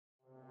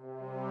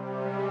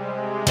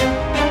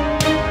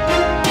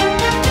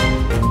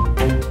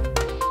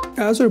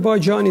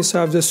Azerbaijanis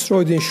have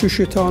destroyed in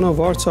Shushi town of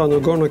Artsakh,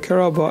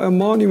 Nagorno-Karabakh, a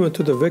monument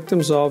to the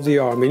victims of the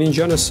Armenian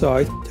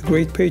Genocide, the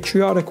Great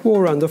Patriotic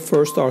War, and the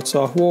First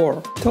Artsakh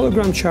War.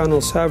 Telegram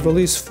channels have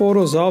released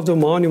photos of the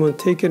monument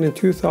taken in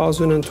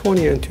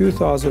 2020 and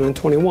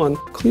 2021,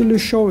 clearly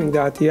showing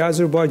that the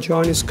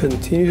Azerbaijanis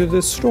continue to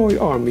destroy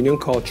Armenian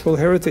cultural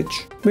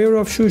heritage. Mayor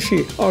of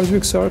Shushi,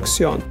 Artsvik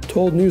Sargsyan,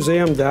 told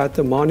NEWS.am that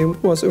the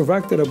monument was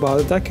erected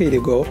about a decade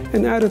ago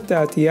and added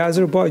that the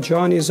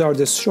Azerbaijanis are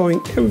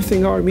destroying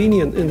everything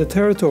Armenian in the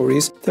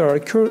territories that are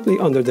currently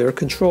under their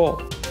control.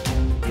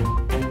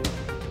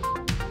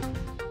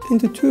 In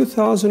the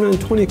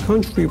 2020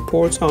 country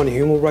reports on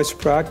human rights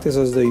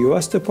practices, the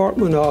U.S.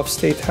 Department of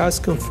State has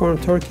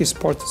confirmed Turkey's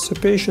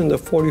participation in the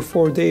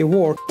 44-day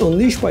war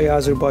unleashed by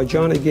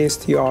Azerbaijan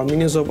against the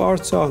Armenians of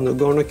Artsakh,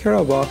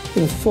 Nagorno-Karabakh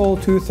in fall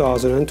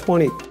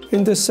 2020.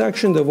 In this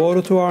section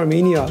devoted to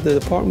Armenia, the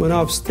Department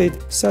of State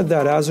said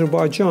that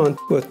Azerbaijan,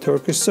 with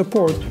Turkish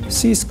support,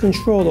 seized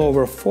control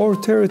over 4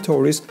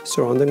 territories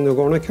surrounding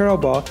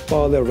Nagorno-Karabakh,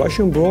 while a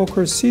Russian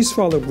brokered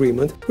ceasefire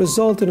agreement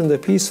resulted in the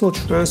peaceful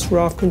transfer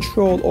of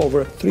control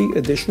over 3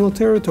 additional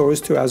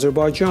territories to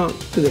Azerbaijan.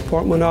 The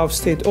Department of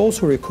State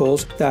also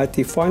recalls that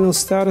the final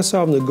status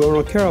of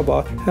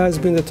Nagorno-Karabakh has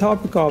been the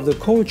topic of the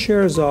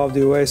co-chairs of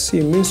the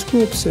OSCE Minsk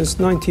Group since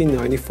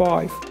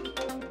 1995.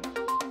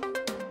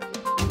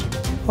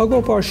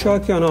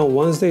 Artsakh on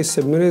Wednesday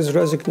submitted his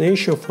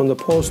resignation from the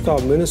post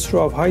of Minister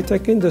of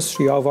High-Tech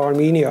Industry of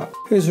Armenia.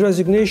 His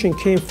resignation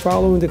came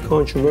following the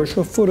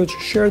controversial footage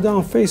shared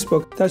on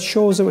Facebook that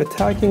shows him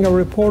attacking a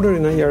reporter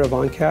in a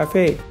Yerevan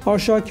cafe.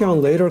 Artsakh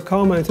later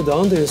commented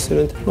on the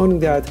incident, noting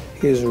that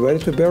he is ready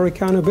to bear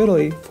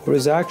accountability for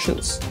his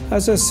actions.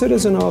 As a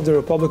citizen of the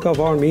Republic of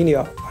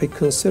Armenia, I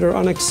consider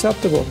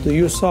unacceptable the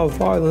use of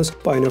violence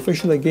by an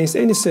official against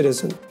any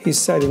citizen, he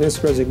said in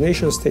his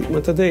resignation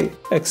statement today,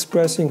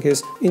 expressing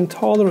his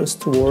intolerance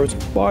towards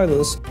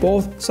violence,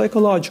 both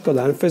psychological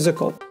and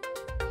physical.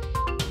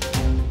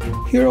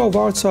 Hero of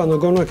Artsakh,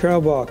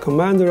 Nagorno-Karabakh,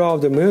 commander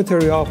of the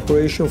military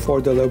operation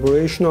for the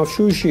liberation of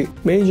Shushi,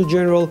 Major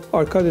General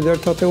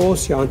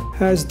Armenian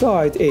has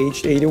died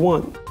aged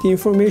 81. The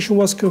information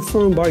was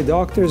confirmed by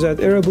doctors at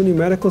Erebuni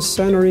Medical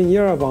Center in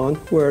Yerevan,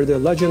 where the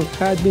legend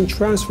had been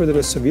transferred in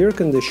a severe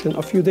condition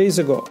a few days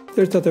ago.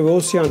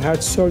 Armenian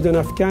had served in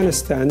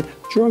Afghanistan,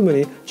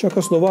 Germany,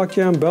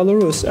 Czechoslovakia, and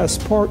Belarus as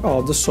part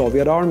of the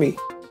Soviet Army.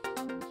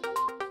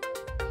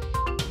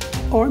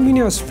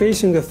 Armenia is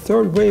facing a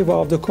 3rd wave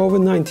of the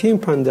COVID-19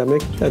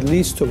 pandemic that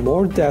leads to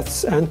more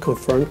deaths and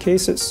confirmed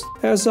cases.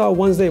 As of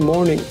Wednesday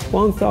morning,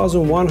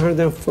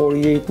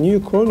 1,148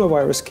 new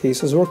coronavirus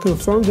cases were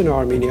confirmed in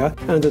Armenia,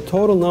 and the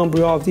total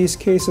number of these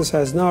cases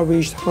has now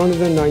reached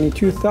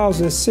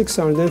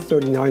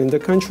 192,639 in the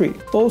country.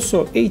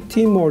 Also,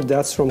 18 more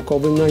deaths from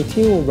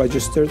COVID-19 were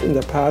registered in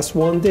the past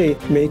one day,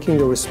 making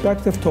the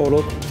respective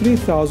total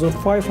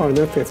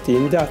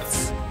 3,515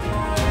 deaths.